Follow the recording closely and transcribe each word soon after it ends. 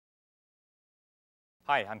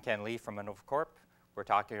Hi, I'm Ken Lee from Innova Corp. We're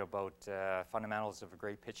talking about fundamentals of a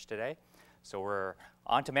great pitch today. So we're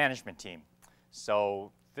on to management team.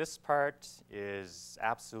 So this part is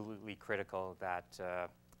absolutely critical that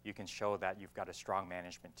you can show that you've got a strong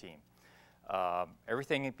management team.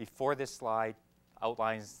 Everything before this slide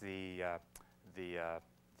outlines the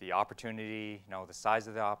opportunity, the size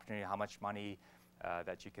of the opportunity, how much money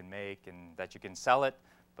that you can make and that you can sell it.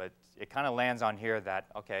 But it kind of lands on here that,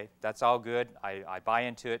 okay, that's all good. I buy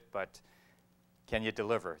into it, but can you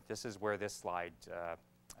deliver? This is where this slide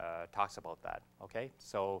talks about that, okay?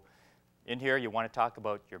 So in here, you want to talk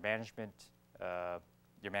about your management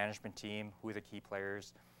team, who are the key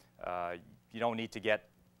players. You don't need to get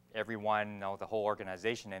everyone, the whole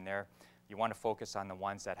organization in there. You want to focus on the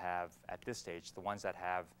ones that have, at this stage, the ones that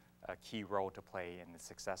have a key role to play in the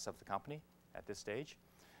success of the company at this stage.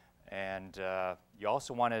 And you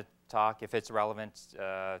also want to talk, if it's relevant,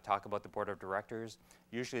 talk about the board of directors.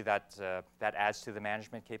 Usually that adds to the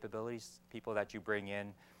management capabilities, people that you bring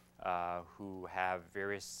in who have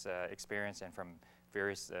various experience and from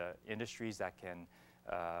various industries that can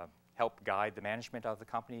help guide the management of the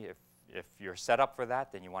company. If you're set up for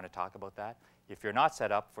that, then you want to talk about that. If you're not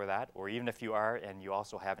set up for that, or even if you are and you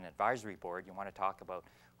also have an advisory board, you want to talk about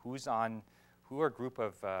who are a group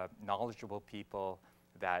of knowledgeable people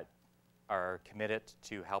that are committed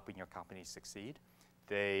to helping your company succeed.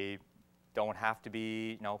 They don't have to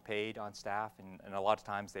be paid on staff, and a lot of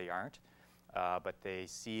times they aren't, but they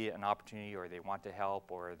see an opportunity or they want to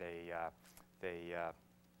help, or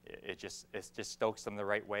it just stokes them the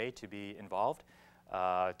right way to be involved.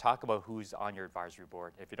 Talk about who's on your advisory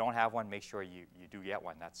board. If you don't have one, make sure you do get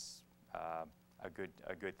one. That's a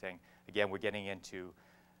good thing. Again, we're getting into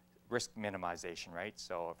risk minimization, right?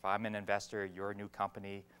 So if I'm an investor, you're a new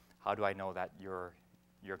company, how do I know that you're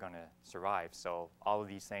going to survive? So all of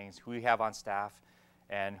these things, who you have on staff,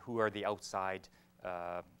 and who are the outside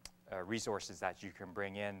resources that you can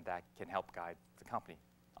bring in that can help guide the company.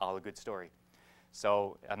 All a good story.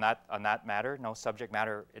 So on that matter, subject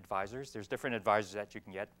matter advisors. There's different advisors that you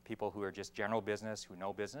can get. People who are just general business, who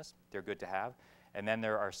know business. They're good to have. And then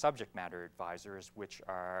there are subject matter advisors, which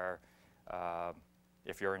are,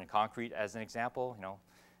 if you're in concrete, as an example,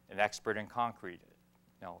 an expert in concrete.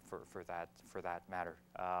 For that matter,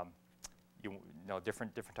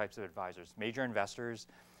 different types of advisors. Major investors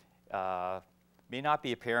may not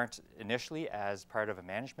be apparent initially as part of a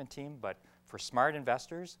management team, but for smart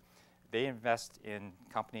investors, they invest in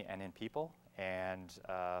company and in people, and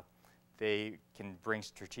they can bring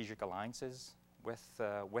strategic alliances with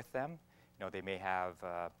them. They may have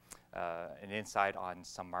an insight on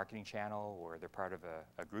some marketing channel, or they're part of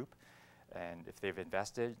a group. And if they've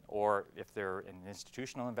invested, or if they're an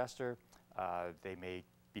institutional investor, they may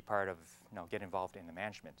be part of, get involved in the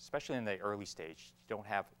management, especially in the early stage. You don't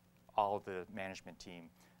have all of the management team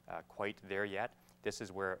quite there yet. This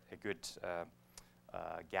is where a good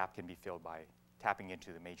gap can be filled by tapping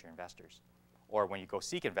into the major investors. Or when you go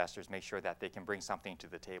seek investors, make sure that they can bring something to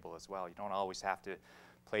the table as well. You don't always have to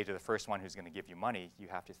play to the first one who's going to give you money. You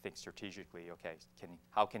have to think strategically, okay,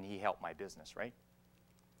 how can he help my business, right?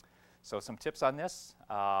 So some tips on this.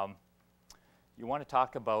 You want to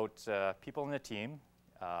talk about people in the team.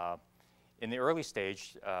 In the early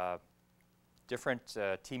stage, different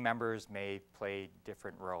team members may play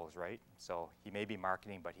different roles, right? So he may be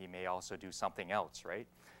marketing, but he may also do something else, right?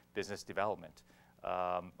 Business development.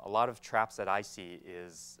 A lot of traps that I see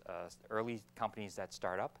is early companies that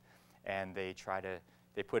start up, and they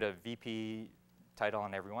put a VP title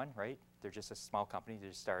on everyone, right? They're just a small company, they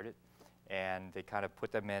just started. And they kind of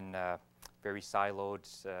put them in very siloed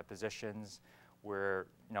positions where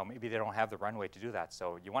maybe they don't have the runway to do that.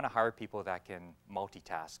 So you want to hire people that can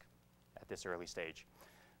multitask at this early stage.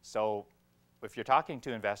 So if you're talking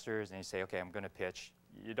to investors and you say, okay, I'm going to pitch,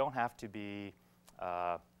 you don't have to be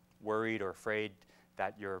worried or afraid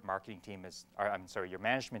that your your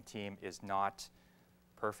management team is not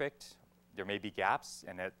perfect. There may be gaps,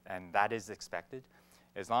 and that is expected.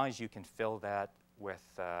 As long as you can fill that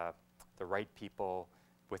with the right people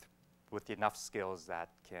with enough skills that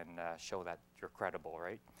can show that you're credible,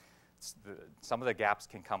 right? Some of the gaps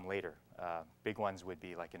can come later. Big ones would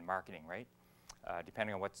be like in marketing, right?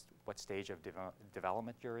 Depending on what stage of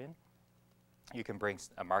development you're in, you can bring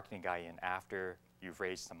a marketing guy in after you've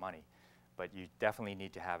raised some money. But you definitely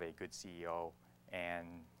need to have a good CEO and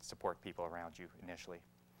support people around you initially.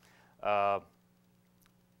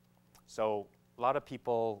 So a lot of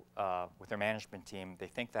people with their management team, they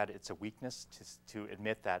think that it's a weakness to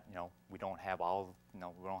admit that we don't have we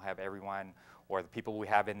don't have everyone, or the people we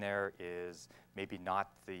have in there is maybe not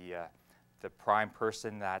the the prime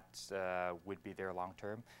person that would be there long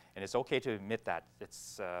term. And it's okay to admit that.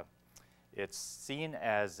 It's seen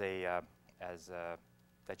as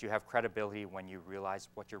that you have credibility when you realize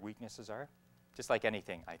what your weaknesses are, just like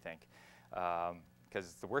anything, I think.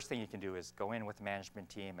 Because the worst thing you can do is go in with the management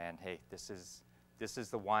team and, hey, this is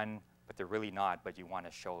the one, but they're really not, but you want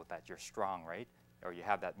to show that you're strong, right? Or you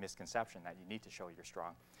have that misconception that you need to show you're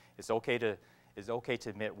strong. It's okay to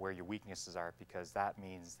admit where your weaknesses are, because that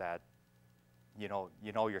means that you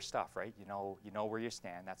know your stuff, right? You know where you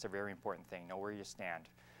stand. That's a very important thing. Know where you stand,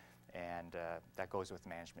 and that goes with the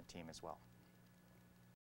management team as well.